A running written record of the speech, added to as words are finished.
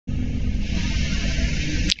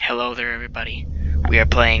Hello there, everybody. We are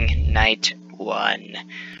playing Night 1.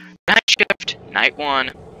 Night shift, Night 1.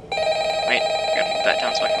 Wait, I gotta move that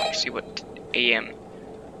down so I can see what AM.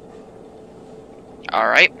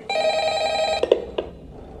 Alright.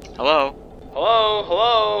 Hello.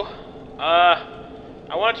 Hello.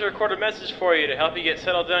 I wanted to record a message for you to help you get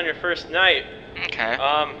settled down your first night. Okay.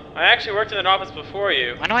 I actually worked in an office before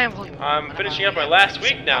you. Why do I have volume? I'm finishing up my last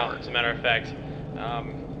week now, as a matter of fact.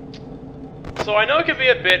 So I know it can be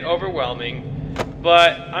a bit overwhelming,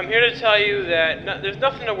 but I'm here to tell you that there's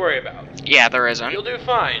nothing to worry about. Yeah, there isn't. You'll do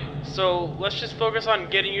fine. So let's just focus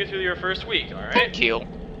on getting you through your first week, alright? Thank you.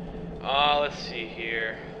 Let's see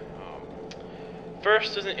here.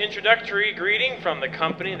 First is an introductory greeting from the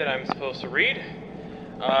company that I'm supposed to read.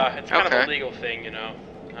 It's kind of a legal thing, you know.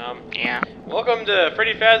 Yeah. Welcome to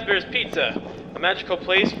Freddy Fazbear's Pizza, a magical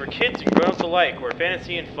place for kids and grown-ups alike, where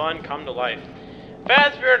fantasy and fun come to life.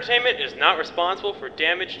 Fazbear Entertainment is not responsible for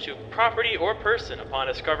damage to property or person upon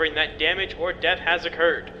discovering that damage or death has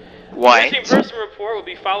occurred. What? The missing person report will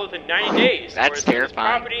be filed within 90 days. That's terrifying. The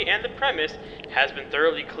property and the premise has been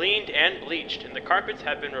thoroughly cleaned and bleached, and the carpets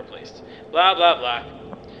have been replaced. Blah, blah, blah.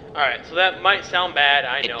 Alright, so that might sound bad,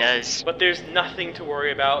 I know. It does. But there's nothing to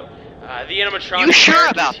worry about. The animatronic You sure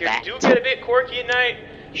characters about here that? do get a bit quirky at night.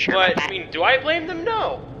 Sure but, about that? I mean, do I blame them?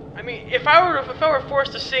 No. I mean, if I were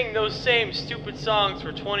forced to sing those same stupid songs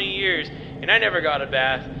for 20 years and I never got a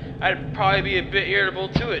bath, I'd probably be a bit irritable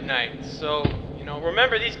too at night. So, you know,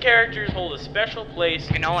 remember these characters hold a special place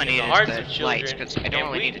in the hearts of children,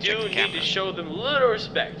 and we do need to show them a little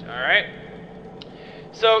respect, alright?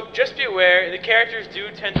 So, just be aware, the characters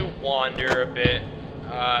do tend to wander a bit.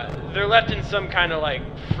 They're left in some kind of, like,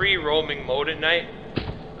 free-roaming mode at night.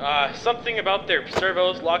 Something about their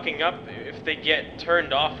servos locking up if they get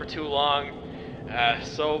turned off for too long.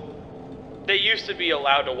 So they used to be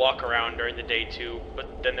allowed to walk around during the day too,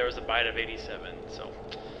 but then there was a bite of 87, so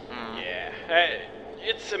yeah.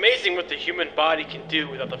 It's amazing what the human body can do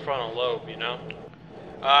without the frontal lobe, you know?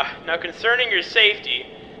 Now concerning your safety,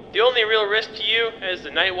 the only real risk to you as the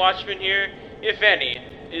night watchman here, if any,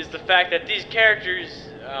 is the fact that these characters,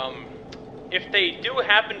 if they do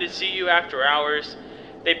happen to see you after hours,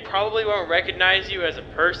 they probably won't recognize you as a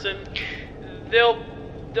person.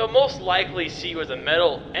 They'll most likely see you as a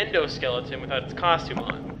metal endoskeleton without its costume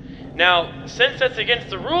on. Now, since that's against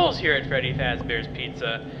the rules here at Freddy Fazbear's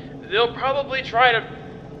Pizza, they'll probably try to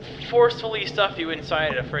forcefully stuff you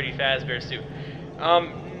inside a Freddy Fazbear suit.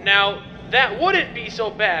 Now, that wouldn't be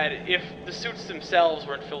so bad if the suits themselves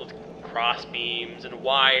weren't filled with cross beams and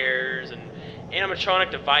wires and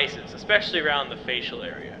animatronic devices, especially around the facial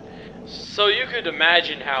area. So you could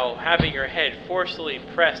imagine how having your head forcefully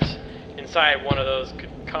pressed inside one of those could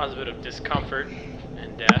cause a bit of discomfort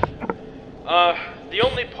and death. The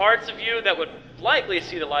only parts of you that would likely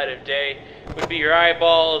see the light of day would be your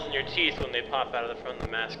eyeballs and your teeth when they pop out of the front of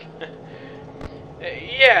the mask.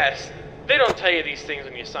 Yes, they don't tell you these things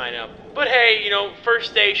when you sign up. But hey, you know,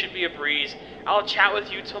 first day should be a breeze. I'll chat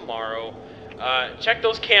with you tomorrow. Check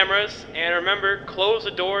those cameras, and remember, close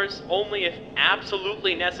the doors only if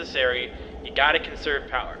absolutely necessary. You gotta conserve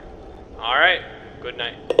power. Alright, good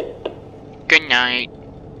night. Good night.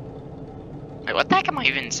 Wait, what the heck am I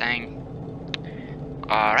even saying?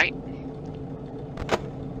 Alright.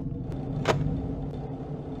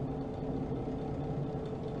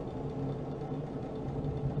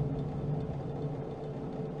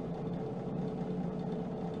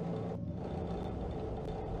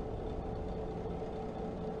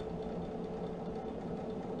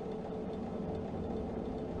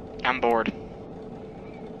 I'm bored.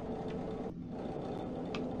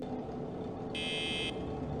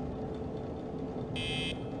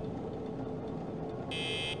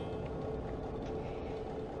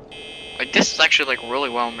 Like, this is actually, like, really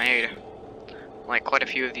well made. Like, quite a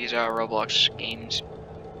few of these, Roblox games.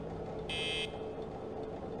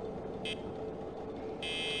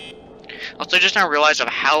 Also, just now realized of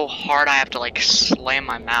how hard I have to, like, slam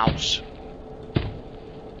my mouse.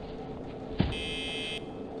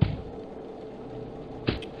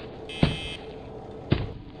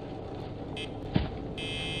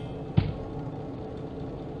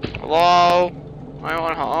 Hello?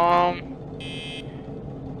 Anyone home?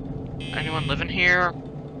 Anyone living here?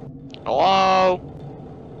 Hello?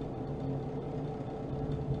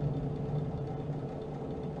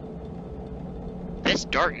 This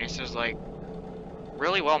darkness is like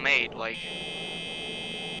really well made, like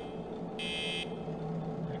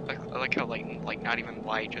how like not even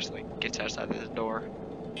light just like gets outside of this door.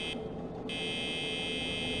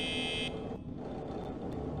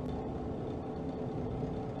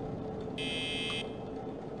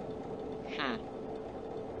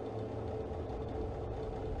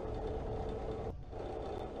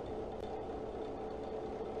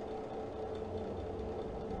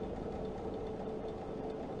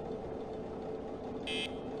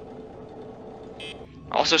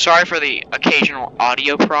 Also, sorry for the occasional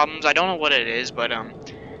audio problems. I don't know what it is, but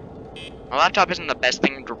my laptop isn't the best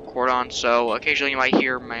thing to record on, so occasionally you might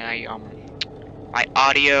hear my my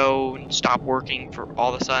audio stop working for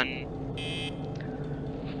all of a sudden.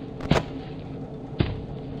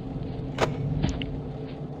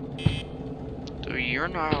 So you're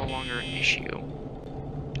no longer an issue.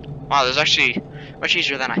 Wow, this is actually much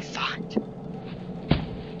easier than I thought.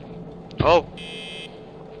 Oh.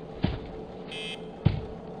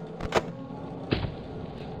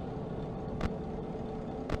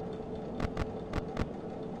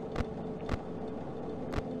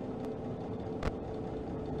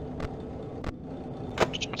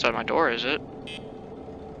 Just outside my door, is it?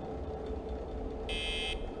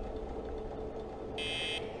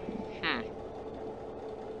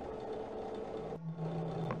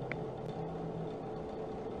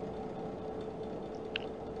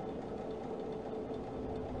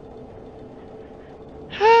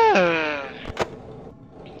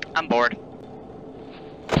 I'm bored.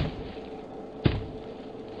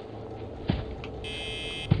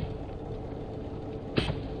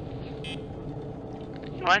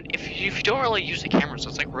 You know what? If you don't really use the camera, so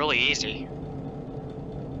it's like really easy.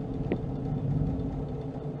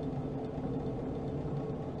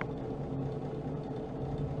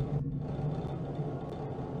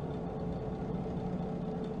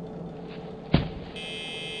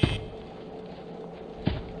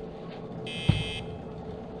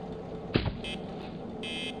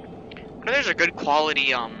 There's a good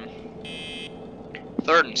quality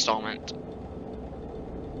third installment,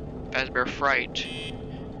 Fazbear Fright,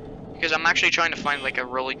 because I'm actually trying to find like a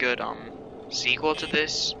really good sequel to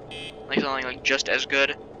this, like something like just as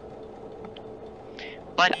good,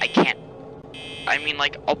 but I can't. I mean,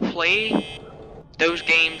 like, I'll play those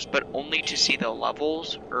games, but only to see the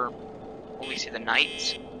levels, or only see the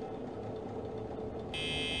nights.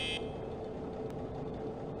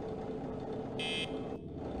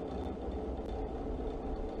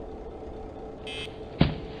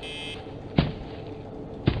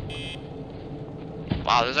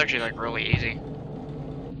 Wow, this is actually like really easy.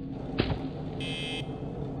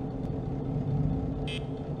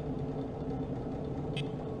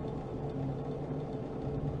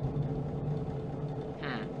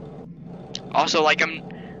 Also, like I'm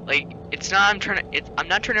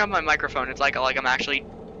not turning on my microphone. It's like I'm actually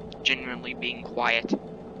genuinely being quiet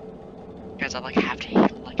because I have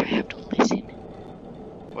to listen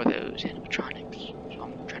for those animatronics. So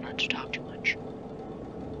I'm trying not to talk too much.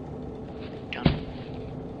 Done.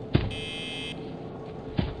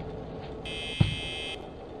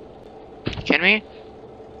 You kidding me?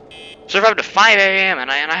 Serve up to 5 a.m.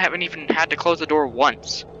 and I haven't even had to close the door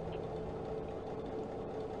once.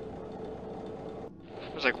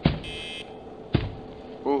 I was like,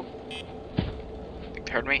 ooh, I think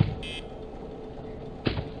they heard me.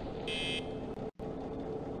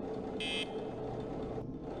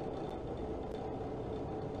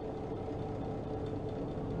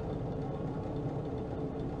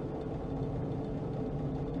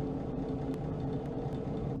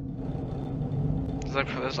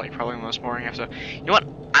 This is like probably the most boring episode. You know what?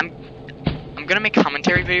 I'm gonna make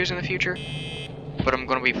commentary videos in the future, but I'm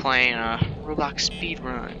gonna be playing Roblox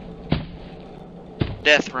speedrun,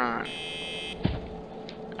 death run.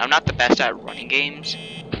 I'm not the best at running games.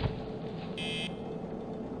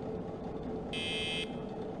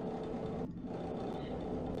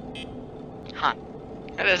 Huh?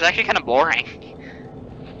 That is actually kind of boring.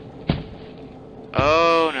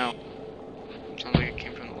 Oh no! Sounds like it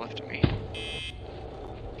came from the left of me.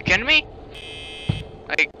 You kidding me?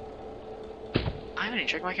 Like, I haven't even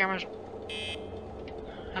checked my cameras.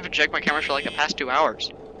 I haven't checked my cameras for like the past 2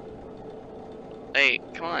 hours. Hey,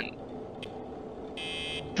 come on.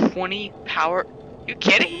 20 power? You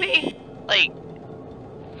kidding me? Like,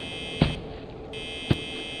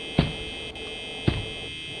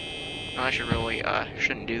 no, I should really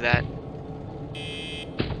shouldn't do that.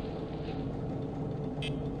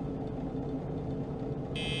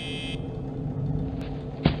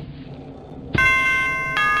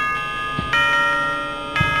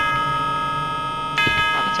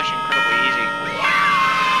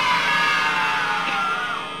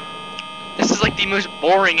 The most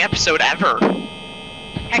boring episode ever.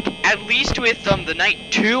 Heck, at least with the night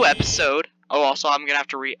 2 episode. Oh, also I'm gonna have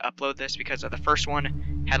to re-upload this because the first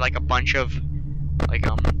one had like a bunch of like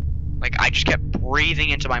I just kept breathing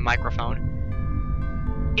into my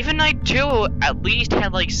microphone. Even night 2 at least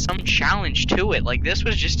had like some challenge to it. Like this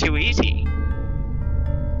was just too easy.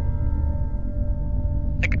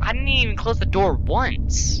 Like I didn't even close the door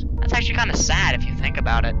once. That's actually kind of sad if you think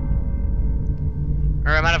about it.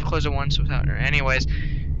 Or I might have closed it once without her. Anyways,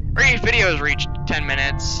 each video's reached 10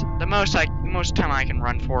 minutes. The most time I can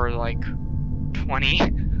run for is like 20.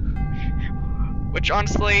 Which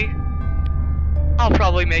honestly, I'll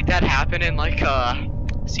probably make that happen in like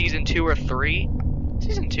season 2 or 3.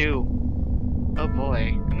 Season 2. Oh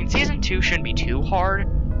boy. I mean, season 2 shouldn't be too hard.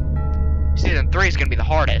 Season 3 is gonna be the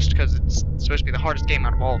hardest because it's supposed to be the hardest game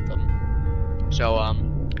out of all of them. So alright,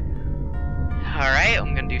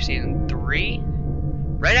 I'm gonna do season 3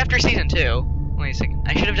 right after season 2. Wait a second.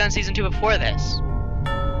 I should have done season 2 before this.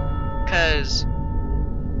 Because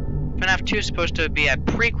FNaF 2 is supposed to be a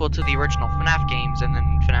prequel to the original FNaF games, and then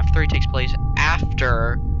FNaF 3 takes place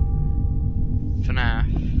after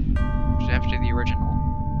FNaF, after the original.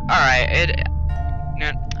 Alright,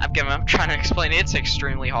 I've given up trying to explain it. It's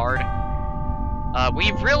extremely hard.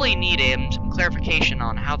 We really need some clarification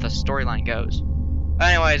on how the storyline goes. But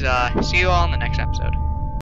anyways, see you all in the next episode.